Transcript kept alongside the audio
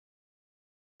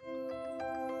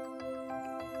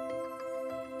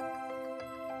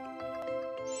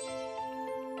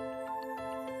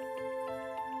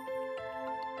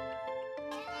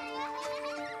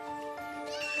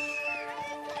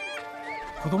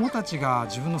どもたちが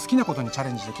自分の好きなことにチャ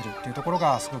レンジできるっていうところ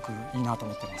がすごくいいなと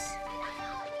思っています。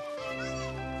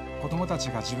子どもた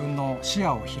ちが自分の視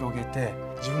野を広げて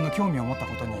自分の興味を持った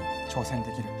ことに挑戦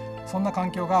できる、そんな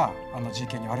環境が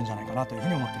GK にはあるんじゃないかなというふう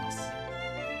に思っています。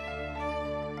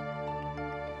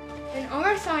In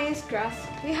our science class,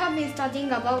 we have been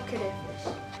studying about killifish.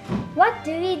 What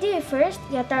do we do first,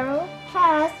 Yataro?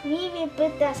 First, we will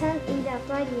put the sun in the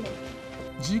aquarium.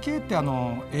 GK って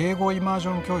英語イマージ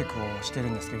ョン教育をしている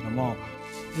んですけれども、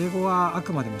英語はあ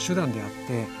くまでも手段であっ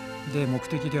てで目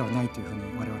的ではないというふうに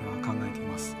我々は考えてい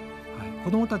ます。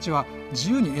子どもたちは自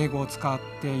由に英語を使っ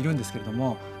ているんですけれど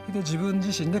も、で自分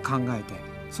自身で考えて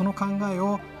その考え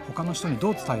を他の人にど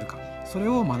う伝えるか、それ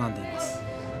を学んでいます。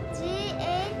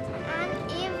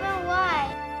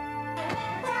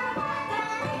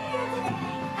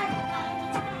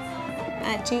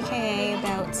At GKA,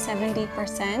 about 70%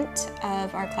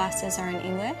 of our classes are in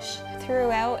English.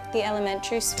 Throughout the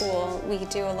elementary school, we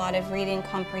do a lot of reading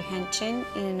comprehension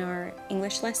in our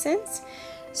English lessons.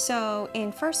 So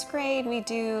in first grade, we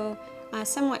do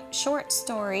somewhat short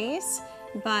stories,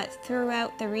 but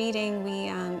throughout the reading, we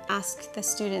ask the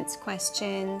students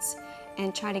questions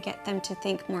and try to get them to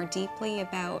think more deeply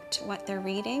about what they're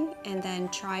reading, and then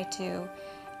try to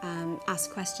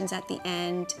ask questions at the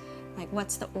end, like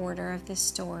what's the order of the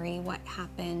story, what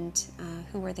happened,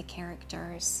 who were the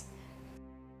characters.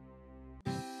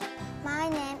 My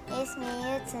name is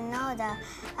Miyu Tsunoda.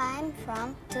 I'm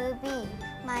from 2B.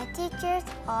 My teachers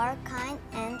are kind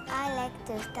and I like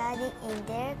to study in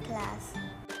their class.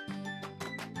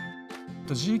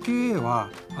 GKA は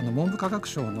文部科学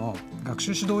省の学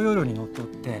習指導要領にのっとっ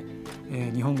て、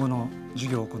日本語の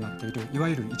授業を行っているいわ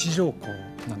ゆる一条校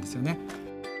なんですよね。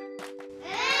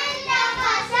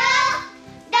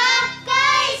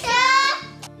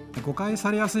誤解さ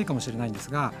れやすいかもしれないんで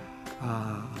すが、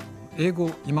英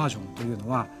語イマージョンというの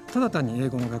はただ単に英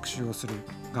語の学習をする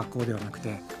学校ではなく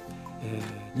て、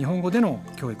日本語での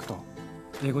教育と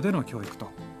英語での教育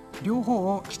と両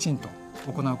方をきちんと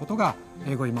行うことが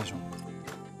英語イマージョン。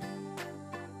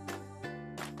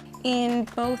In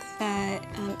both the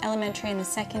elementary and the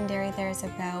secondary, there's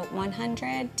about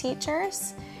 100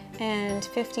 teachers, and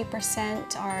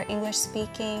 50% are English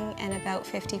speaking and about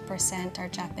 50% are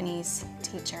Japanese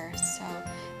teachers. So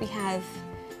we have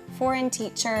foreign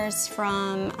teachers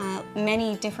from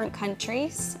many different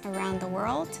countries around the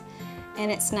world,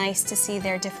 and it's nice to see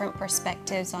their different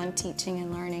perspectives on teaching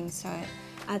and learning, so it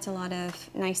adds a lot of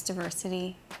nice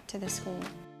diversity to the school.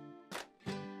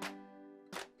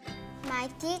 My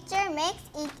teacher makes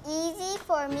it easy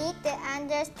for me to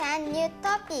understand new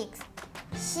topics.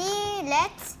 She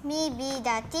lets me be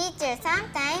the teacher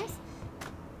sometimes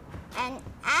and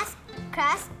ask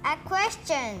class a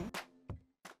question.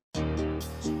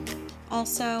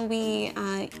 Also, we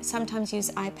sometimes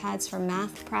use iPads for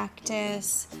math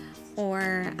practice,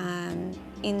 or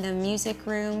in the music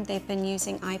room, they've been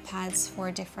using iPads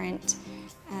for different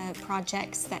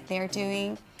projects that they're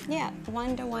doing. Yeah,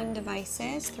 one-to-one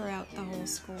devices throughout the whole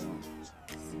school.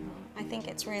 So I think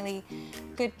it's really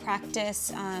good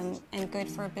practice and good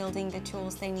for building the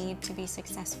tools they need to be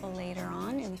successful later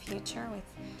on in the future with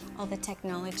all the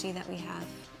technology that we have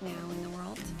now in the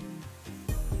world.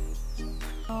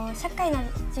 社会の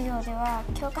授業では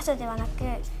教科書ではなく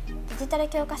デジタル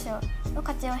教科書を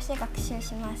活用して学習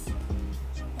します。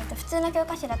普通の教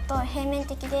科書だと平面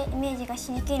的でイメージがし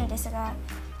にくいのですが、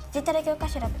デジタル教科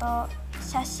書だと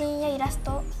写真やイラス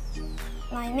ト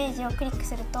のイメージをクリック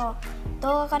すると動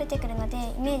画が出てくるので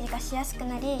イメージがしやすく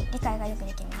なり理解がよく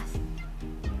できます。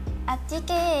At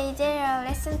GKA, there are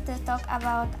lessons to talk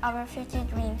about our future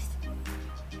dreams.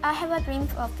 I have a dream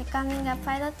of becoming a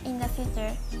pilot in the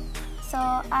future. So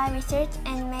I researched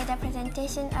and made a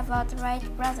presentation about Wright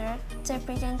brothers to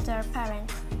present to our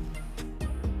parents.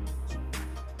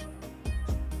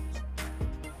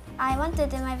 I want to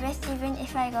do my best even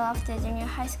if I go off to junior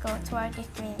high school toward this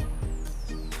dream.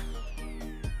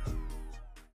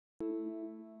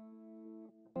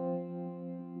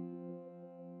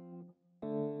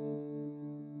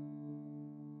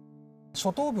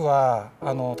 初等部は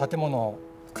建物を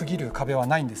区切る壁は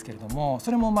ないんですけれども、そ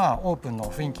れもオープンの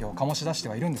雰囲気を醸し出して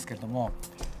はいるんですけれども、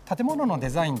建物のデ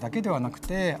ザインだけではなく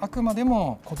てあくまで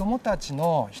も子どもたち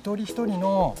の一人一人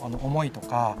の思いと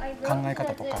か考え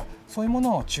方とかそういうも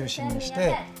のを中心にし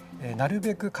てなる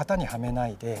べく型にはめな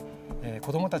いで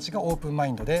子どもたちがオープンマ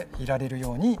インドでいられる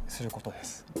ようにすることで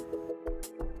す。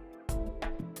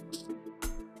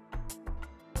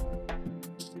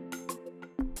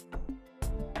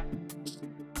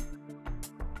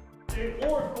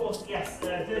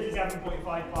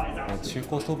中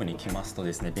高等部に来ますと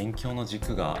ですね、勉強の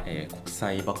軸が、国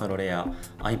際バカロレア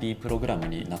IB プログラム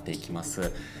になっていきま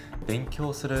す。勉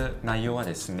強する内容は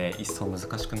ですね、一層難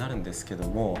しくなるんですけど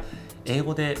も、英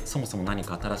語でそもそも何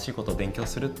か新しいことを勉強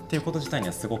するっていうこと自体に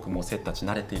はすごくもう生徒たち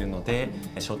慣れているので、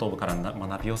小等部からの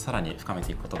学びをさらに深め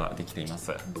ていくことができていま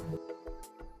す。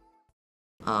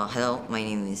Hello, my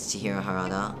name is Chihiro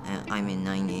Harada, and I'm in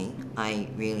 9A. I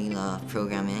really love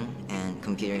programming and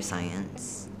computer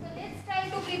science. Let's try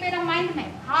to prepare a mind map.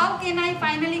 How can I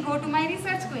finally go to my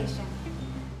research question?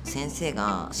 先生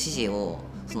が指示を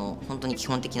本当に基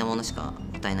本的なものしか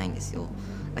与えないんですよ。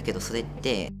だけどそれっ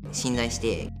て信頼し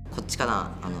てこっちか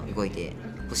ら動いて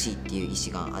ほしいっていう意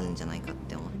思があるんじゃないかっ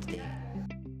て思ってて。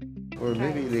Or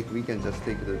maybe like we can just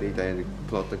take the data and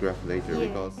plot the graph later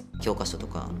because 教科書と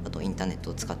かあとインターネット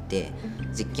を使って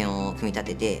実験を組み立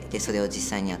てて、でそれを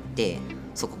実際にやって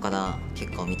そこから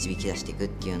結果を導き出していくっ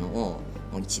ていうのを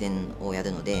もう一連をや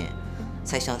るので、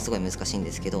最初はすごい難しいん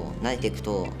ですけど慣れていく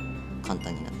と簡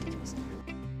単になってきます。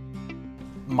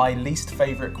My least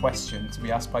favourite question to be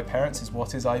asked by parents is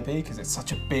what is IB, because it's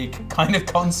such a big kind of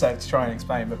concept to try and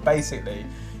explain, but basically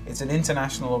it's an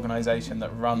international organisation that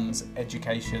runs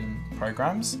education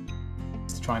programmes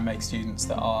to try and make students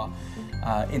that are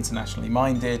internationally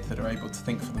minded, that are able to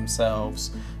think for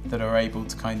themselves, that are able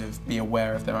to kind of be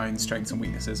aware of their own strengths and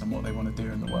weaknesses and what they want to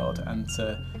do in the world, and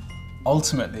to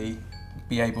ultimately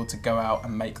be able to go out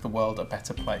and make the world a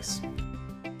better place.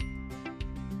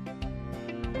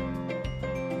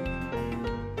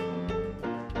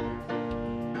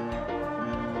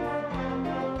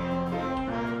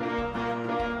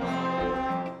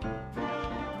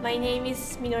 My name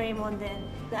is Minori Monden.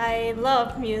 I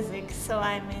love music, so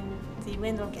I'm in the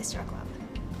Wind Orchestra Club.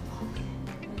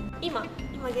 今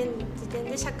現時点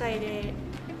で社会で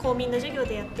公民の授業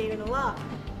でやっているのは、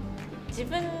自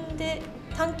分で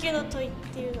探究の問いっ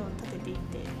ていうのを立てていて、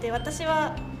で私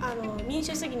は民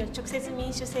主主義の直接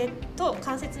民主制と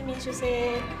間接民主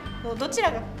制のどち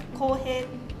らが公平っ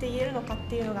て言えるのかっ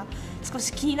ていうのが少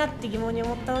し気になって疑問に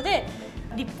思ったので、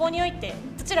立法において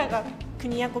どちらが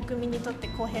国や国民にとって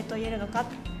公平と言えるのかっ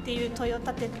ていう問いを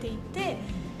立てていて、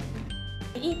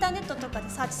インターネットとかで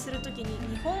サーチするときに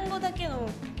日本語だけの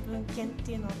文献っ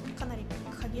ていうのはかなり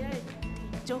限られて、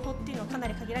情報っていうのはかな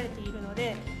り限られているの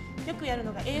で、よくやる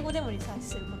のが英語でもリサーチ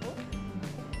すること、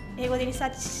英語でリサ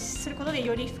ーチすることで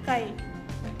より深い、よ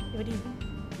り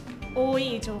多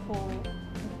い情報を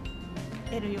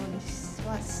得るように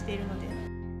はしているので。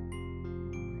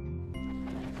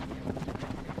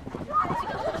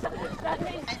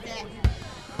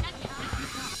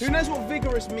Who knows what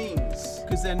vigorous means?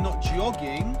 Because they're not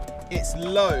jogging, it's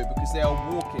low because they are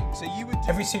walking. So you would.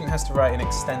 Every student has to write an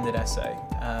extended essay,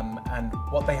 and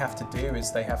what they have to do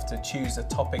is they have to choose a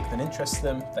topic that interests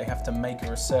them, they have to make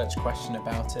a research question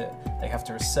about it, they have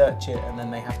to research it, and then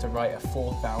they have to write a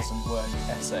 4,000-word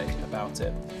essay about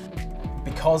it.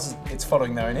 Because it's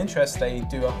following their own interest, they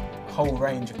do a whole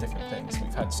range of different things.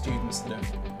 We've had students that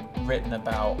have written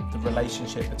about the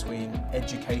relationship between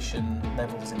education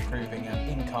levels improving and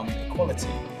income equality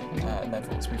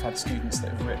levels. We've had students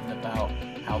that have written about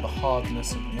how the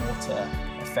hardness of water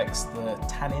affects the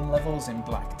tannin levels in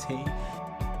black tea.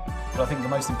 But I think the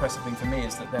most impressive thing for me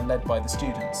is that they're led by the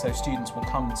students. So students will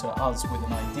come to us with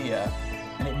an idea,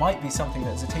 and it might be something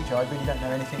that as a teacher I really don't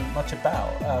know anything much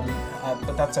about,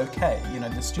 but that's okay. You know,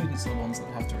 the students are the ones that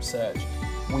have to research.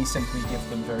 We simply give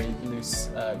them very loose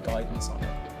guidance on it.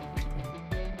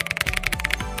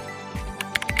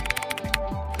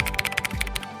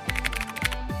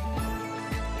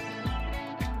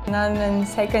 I'm in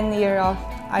second year of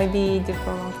IB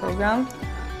diploma program,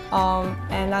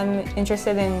 and I'm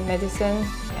interested in medicine,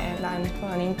 and I'm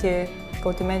planning to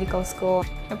go to medical school.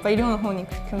 やっぱ医療の方に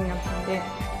興味があったので、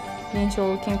臨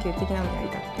床研究的なのをやり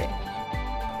たくて、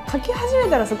書き始め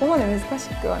たらそこまで難し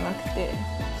くはなくて、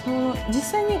実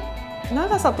際に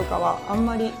長さとかはあん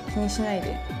まり気にしない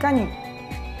で、いかに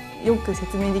よく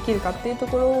説明できるかっていうと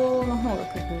ころの方が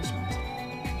工夫しました。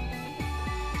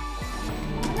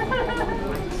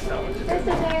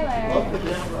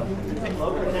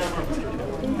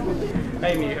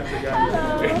Amy, how's it going?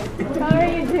 Hello. How are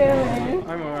you doing?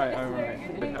 I'm alright, I'm alright.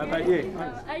 How about you?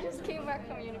 I just came back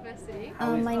from university.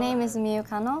 My name is Miyu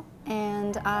Kano,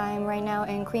 and I'm right now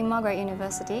in Queen Margaret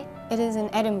University. It is in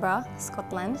Edinburgh,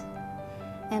 Scotland,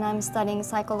 and I'm studying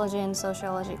psychology and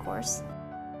sociology course.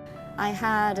 I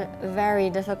had a very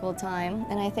difficult time,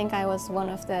 and I think I was one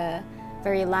of the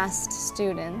very last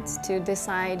students to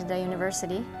decide the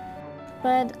university.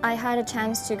 But I had a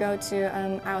chance to go to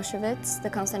Auschwitz, the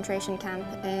concentration camp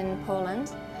in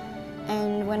Poland,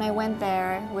 And when I went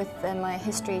there with my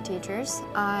history teachers,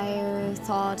 I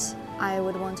thought I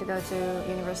would want to go to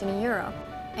university in Europe.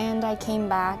 And I came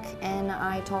back and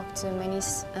I talked to many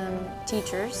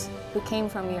teachers who came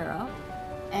from Europe.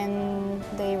 And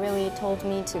they really told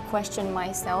me to question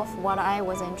myself, what I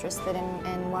was interested in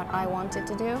and what I wanted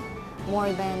to do,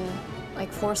 more than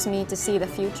like force me to see the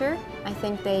future. I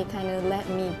think they kind of let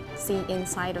me see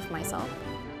inside of myself.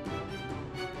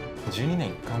 12年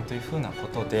一貫というふうなこ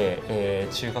とで、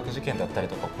中学受験だったり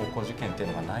とか高校受験っていう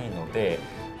のがないので、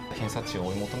偏差値を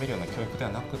追い求めるような教育で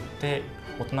はなくって、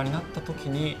大人になった時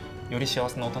により幸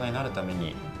せな大人になるため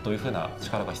にどういうふうな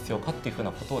力が必要かっていうふう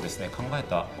なことをですね、考え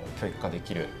た教育がで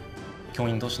きる。教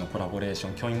員同士のコラボレーシ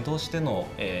ョン、教員同士での、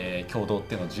共同っ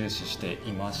ていうのを重視して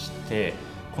いまして、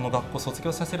この学校を卒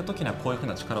業させる時にはこういうふう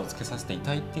な力をつけさせてい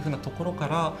たいっていうふうなところか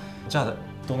ら、じゃあ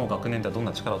どの学年ではどん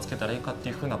な力をつけたらいいかって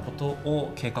いうふうなこと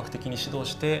を計画的に指導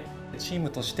して、チーム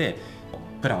として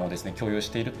プランをですね共有し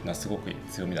ているっていうのはすごく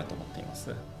強みだと思っていま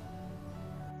す。